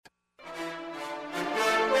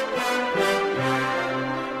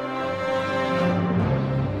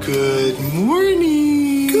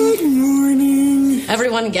morning. Good morning.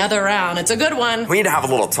 Everyone gather around. It's a good one. We need to have a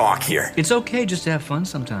little talk here. It's okay just to have fun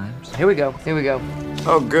sometimes. Here we go.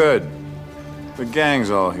 Oh, good. The gang's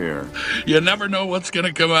all here. You never know what's going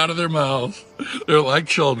to come out of their mouths. They're like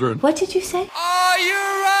children. What did you say? Are you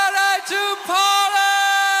ready to party?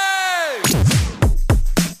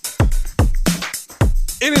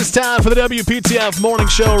 It is time for the WPTF Morning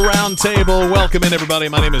Show Roundtable. Welcome in, everybody.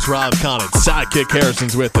 My name is Rob Conant. Sidekick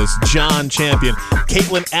Harrison's with us. John Champion.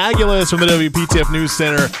 Caitlin Aguilas from the WPTF News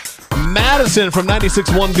Center. Madison from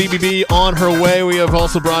 96.1 BBB on her way. We have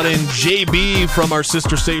also brought in JB from our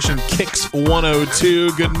sister station, Kicks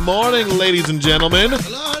 102. Good morning, ladies and gentlemen.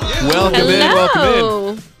 Welcome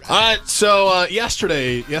in. All right, so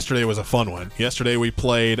yesterday was a fun one. Yesterday we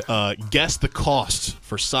played Guess the Cost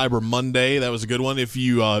for Cyber Monday. That was a good one. If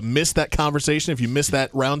you missed that conversation, if you missed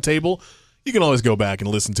that roundtable, you can always go back and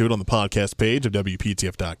listen to it on the podcast page of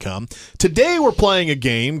WPTF.com. Today we're playing a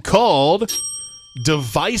game called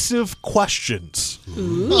Divisive Questions.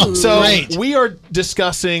 Ooh, so great. We are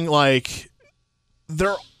discussing,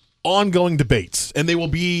 they're ongoing debates, and they will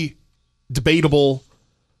be debatable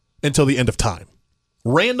until the end of time.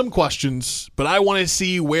 Random questions, but I want to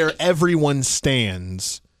see where everyone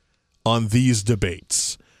stands on these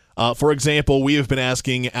debates. For example, we have been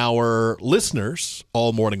asking our listeners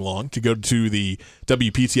all morning long to go to the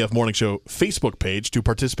WPTF Morning Show Facebook page to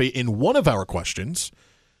participate in one of our questions.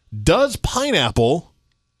 Does pineapple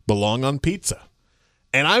belong on pizza?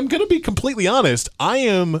 And I'm going to be completely honest, I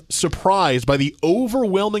am surprised by the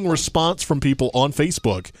overwhelming response from people on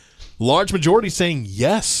Facebook. Large majority saying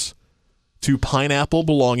yes to pineapple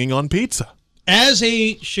belonging on pizza. As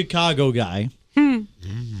a Chicago guy,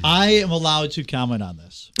 I am allowed to comment on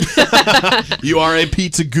this. You are a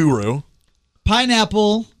pizza guru.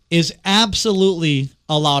 Pineapple is absolutely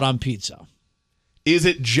allowed on pizza. Is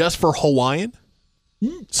it just for Hawaiian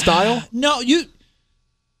style? No, you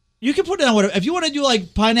can put it on whatever. If you want to do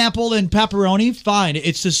like pineapple and pepperoni, fine.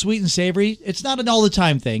 It's just sweet and savory. It's not an all the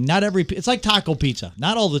time thing. Not every. It's like taco pizza.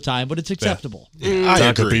 Not all the time, but it's acceptable. Yeah, I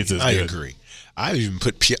agree. I agree. I even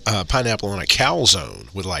put pineapple on a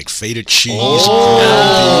calzone with like feta cheese.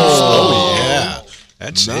 Oh, yeah.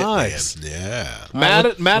 That's nice. It, man.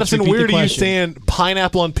 Yeah. Madison, where do you stand?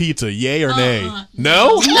 Pineapple on pizza, yay or nay?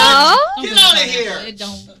 No? No? Get out of here. It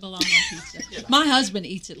don't belong on pizza. My husband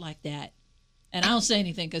eats it like that. And I don't say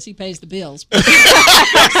anything because he pays the bills. But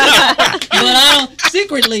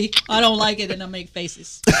secretly, I don't like it and I make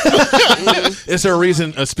faces. Is there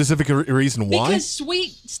a specific reason why? Because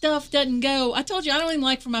sweet stuff doesn't go. I told you, I don't even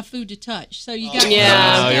like for my food to touch. So you got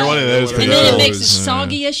you're one of those people. And then it makes it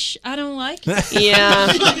soggy-ish. I don't like it.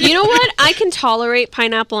 Yeah. You know what? I can tolerate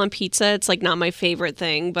pineapple on pizza. It's like not my favorite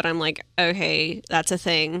thing, but I'm like, okay, that's a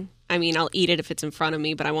thing. I mean, I'll eat it if it's in front of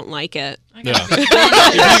me, but I won't like it. Yeah.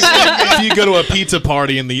 If you go to a pizza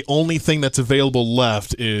party and the only thing that's available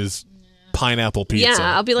left is pineapple pizza.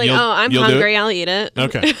 Yeah, I'll be like, I'm hungry. I'll eat it.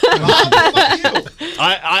 Okay.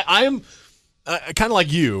 I'm kind of like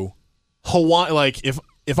you. Hawaii. Like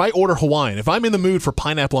if I order Hawaiian, if I'm in the mood for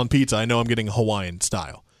pineapple on pizza, I know I'm getting Hawaiian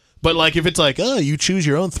style. But like if it's like, you choose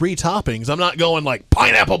your own 3 toppings, I'm not going like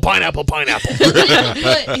pineapple. But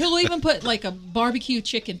he'll even put like a barbecue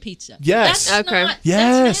chicken pizza. Yes. That's okay. Yes.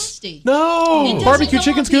 That's nasty. No. Barbecue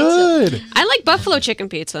chicken's good. I like buffalo chicken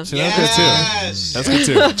pizza. See, that's good too. That's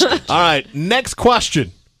good too. All right. Next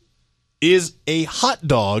question: is a hot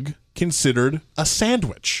dog considered a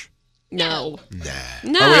sandwich? No. Nah.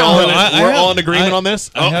 No. Are we all in agreement on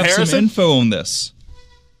this? I have Harrison? some info on this.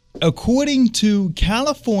 According to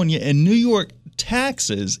California and New York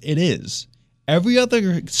taxes, it is. Every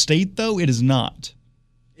other state, though, it is not.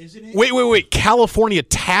 Isn't it? Wait. California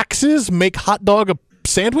taxes make hot dog a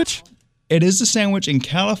sandwich? It is a sandwich in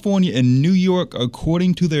California and New York,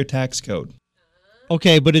 according to their tax code.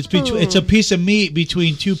 Okay, but it's a piece of meat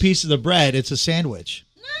between 2 pieces of bread. It's a sandwich.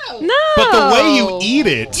 No. But the way you eat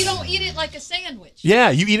it... You don't eat it like a sandwich. Yeah,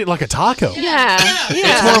 you eat it like a taco. Yeah.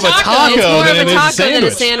 It's more of a taco than it is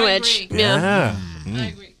a sandwich. Yeah. I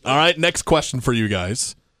agree. All right, next question for you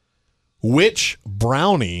guys. Which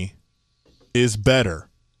brownie is better?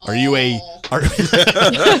 Are you a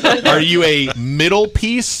middle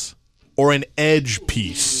piece or an edge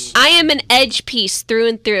piece? I am an edge piece through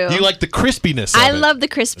and through. You like the crispiness of I it. love the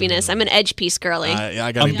crispiness. I'm an edge piece girly.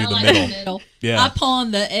 I got to do the like middle. Yeah. I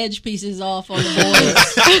pawn the edge pieces off on the boys.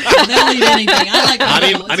 They'll eat anything.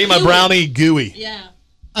 I need my brownie gooey. Yeah.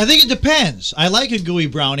 I think it depends. I like a gooey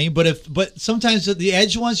brownie, but sometimes the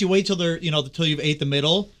edge ones you wait till they're till you've ate the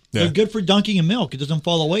middle. Yeah. They're good for dunking in milk. It doesn't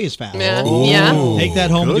fall away as fast. Yeah. Ooh, yeah. Take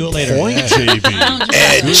that home and do it later. Point, JB.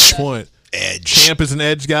 Edge. Good point. Edge. Champ is an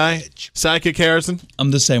edge guy. Sidekick Harrison.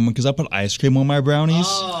 I'm the same one because I put ice cream on my brownies.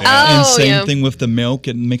 Yeah. And same thing with the milk.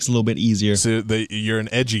 It makes it a little bit easier. So you're an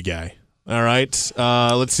edgy guy. All right.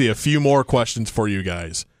 Let's see. A few more questions for you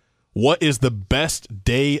guys. What is the best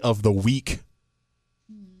day of the week?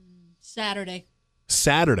 Saturday.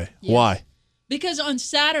 Saturday. Yes. Why? Because on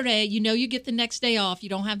Saturday, you get the next day off. You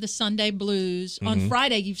don't have the Sunday blues. On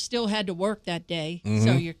Friday, you've still had to work that day,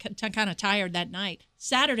 so you're kind of tired that night.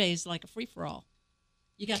 Saturday is like a free-for-all.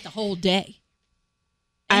 You got the whole day.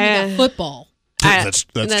 And you got football. That's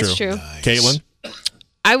true. Nice. Caitlin?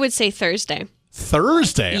 I would say Thursday.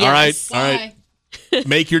 Thursday. Yes. All right.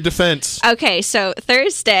 Make your defense. Okay, so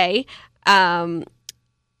Thursday, making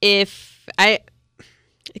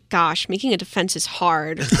a defense is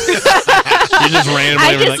hard. You just randomly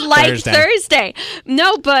I just like Thursday.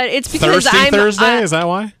 No, but it's because Thursday? Is that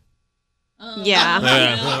why? Yeah.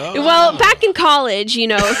 Well, back in college,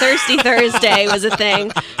 Thirsty Thursday was a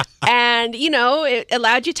thing. And, it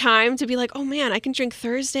allowed you time to be like, oh, man, I can drink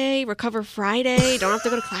Thursday, recover Friday, don't have to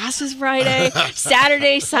go to classes Friday.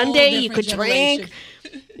 Saturday, Sunday, you could drink.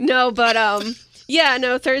 No, but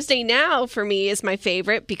Thursday now for me is my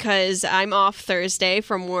favorite because I'm off Thursday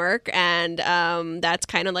from work, and that's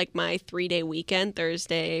kind of like my 3-day weekend,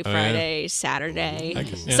 Thursday, Friday, Saturday.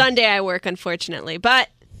 Sunday I work, unfortunately. But,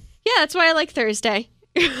 yeah, that's why I like Thursday.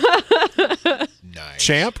 Nice.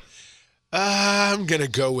 Champ? I'm going to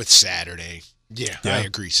go with Saturday. Yeah, I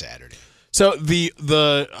agree Saturday. So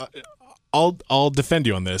I'll defend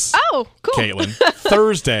you on this. Oh, cool. Caitlin.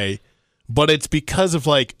 Thursday, but it's because of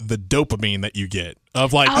like the dopamine that you get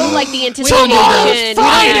of like like the anticipation.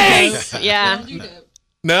 Friday. Yeah.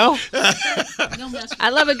 No?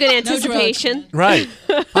 I love a good anticipation. Right.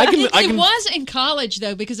 It was in college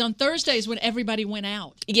though, because on Thursdays when everybody went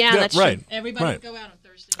out. Yeah, that's right. true. Everybody would go out on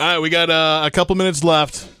Thursday. All right, we got a couple minutes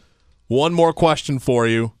left. One more question for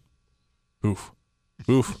you. Oof.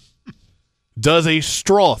 Does a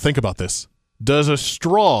straw, think about this, does a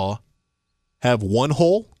straw have one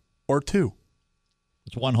hole or two?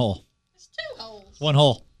 It's one hole. It's 2 holes. One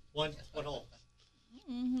hole. One hole.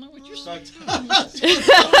 Know what you're saying.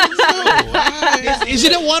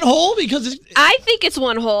 Isn't it one hole? Because I think it's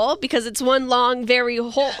one hole because it's one long, big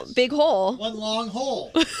hole. one long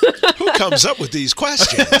hole. Who comes up with these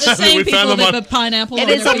questions? The same We found people them that on- put pineapple It on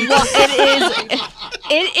is their a pizza.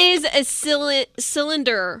 it is a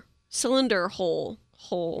cylinder hole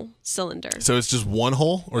cylinder. So it's just one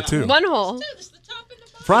hole or two? One hole. It's the top and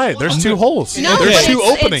the bottom. Right, there's two holes. No, there's but two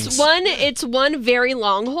openings. It's one very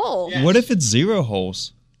long hole. What if it's 0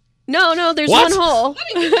 holes? No, there's What? one hole.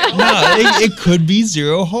 No, it could be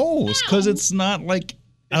 0 holes because it's not like,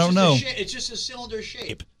 I don't know. It's just a cylinder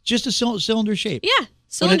shape. Just a cylinder shape. Yeah,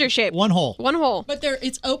 cylinder shape. One hole. One hole. But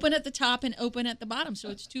it's open at the top and open at the bottom, so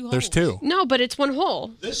it's 2 holes. There's two. No, but it's one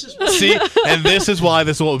hole. See, and this is why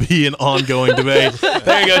this will be an ongoing debate.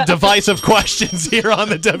 There you go, divisive questions here on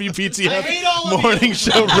the WPTF Morning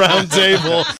Show Roundtable.